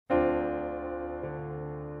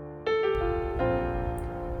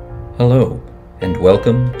Hello, and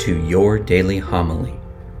welcome to Your Daily Homily,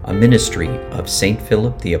 a ministry of St.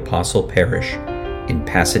 Philip the Apostle Parish in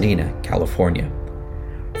Pasadena, California.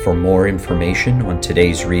 For more information on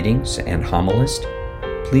today's readings and homilist,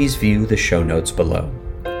 please view the show notes below.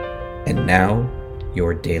 And now,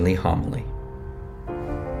 your daily homily.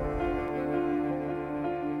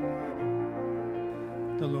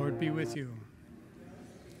 The Lord be with you.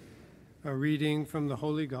 A reading from the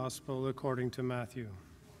Holy Gospel according to Matthew.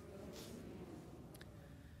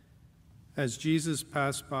 As Jesus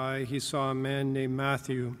passed by, he saw a man named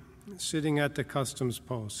Matthew sitting at the customs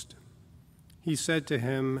post. He said to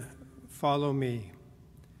him, "Follow me."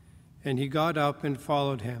 And he got up and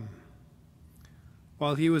followed him.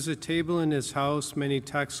 While he was at table in his house, many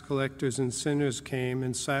tax collectors and sinners came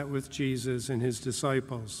and sat with Jesus and his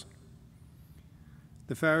disciples.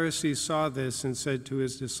 The Pharisees saw this and said to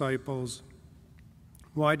his disciples,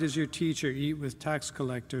 "Why does your teacher eat with tax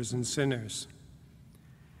collectors and sinners?"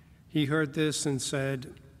 He heard this and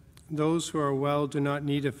said, "Those who are well do not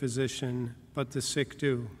need a physician, but the sick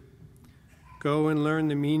do. Go and learn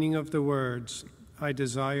the meaning of the words, 'I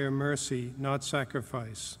desire mercy, not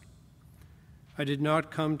sacrifice.' I did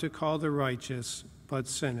not come to call the righteous, but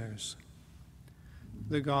sinners."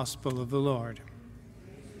 The Gospel of the Lord.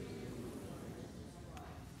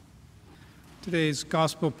 Today's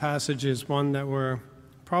Gospel passage is one that we're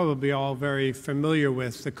probably all very familiar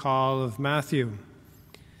with, the call of Matthew.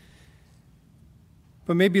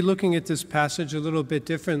 But maybe looking at this passage a little bit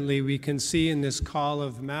differently, we can see in this call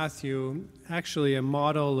of Matthew actually a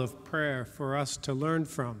model of prayer for us to learn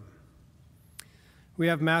from. We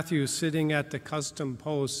have Matthew sitting at the custom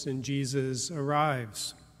post and Jesus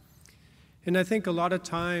arrives. And I think a lot of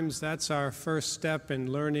times that's our first step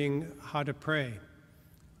in learning how to pray.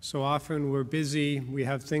 So often we're busy, we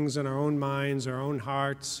have things in our own minds, our own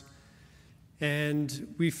hearts,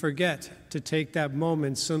 and we forget to take that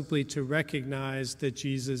moment simply to recognize that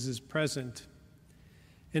Jesus is present.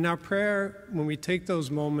 In our prayer, when we take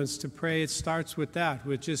those moments to pray, it starts with that,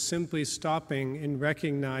 with just simply stopping and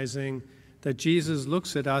recognizing that Jesus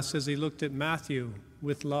looks at us as he looked at Matthew,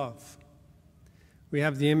 with love. We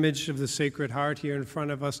have the image of the Sacred Heart here in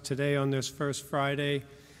front of us today on this First Friday,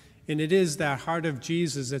 and it is that heart of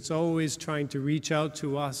Jesus that's always trying to reach out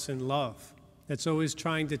to us in love. That's always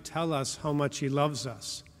trying to tell us how much he loves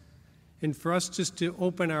us. And for us just to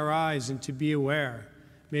open our eyes and to be aware,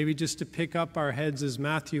 maybe just to pick up our heads as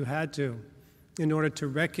Matthew had to, in order to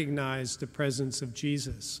recognize the presence of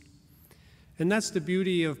Jesus. And that's the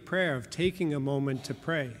beauty of prayer, of taking a moment to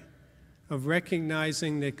pray, of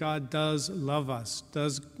recognizing that God does love us,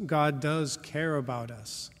 God does care about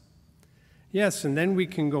us. Yes, and then we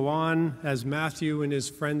can go on, as Matthew and his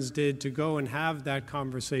friends did, to go and have that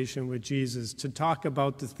conversation with Jesus, to talk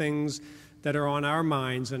about the things that are on our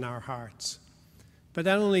minds and our hearts. But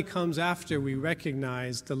that only comes after we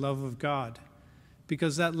recognize the love of God,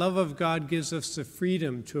 because that love of God gives us the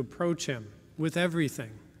freedom to approach him with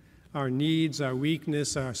everything, our needs, our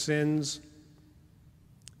weakness, our sins,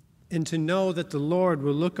 and to know that the Lord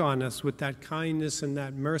will look on us with that kindness and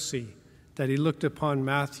that mercy that he looked upon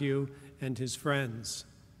Matthew and his friends.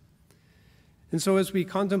 And so as we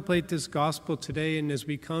contemplate this gospel today and as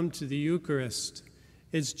we come to the Eucharist,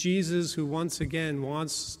 it's Jesus who once again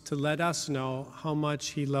wants to let us know how much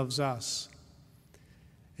he loves us.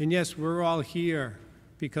 And yes, we're all here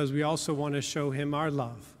because we also want to show him our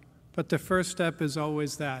love. But the first step is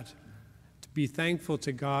always that, to be thankful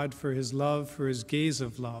to God for his love, for his gaze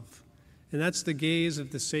of love. And that's the gaze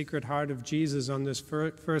of the Sacred Heart of Jesus on this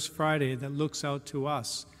First Friday that looks out to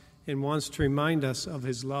us and wants to remind us of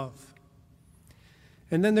his love.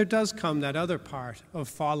 And then there does come that other part of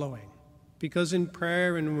following, because in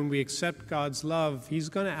prayer and when we accept God's love, he's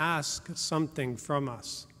going to ask something from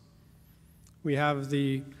us. We have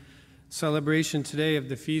the celebration today of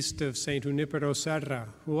the feast of St. Junipero Serra,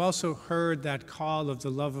 who also heard that call of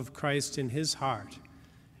the love of Christ in his heart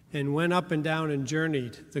and went up and down and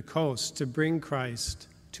journeyed the coast to bring Christ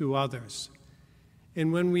to others.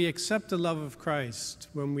 And when we accept the love of Christ,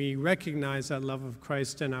 when we recognize that love of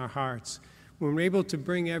Christ in our hearts, when we're able to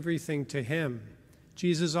bring everything to him,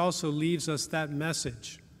 Jesus also leaves us that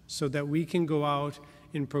message so that we can go out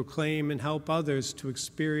and proclaim and help others to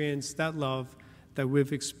experience that love that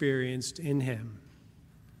we've experienced in him.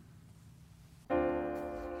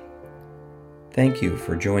 Thank you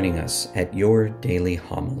for joining us at Your Daily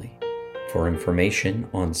Homily. For information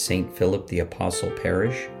on St. Philip the Apostle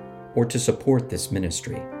Parish, or to support this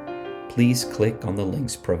ministry, please click on the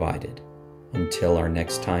links provided. Until our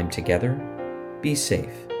next time together, be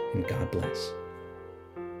safe and God bless.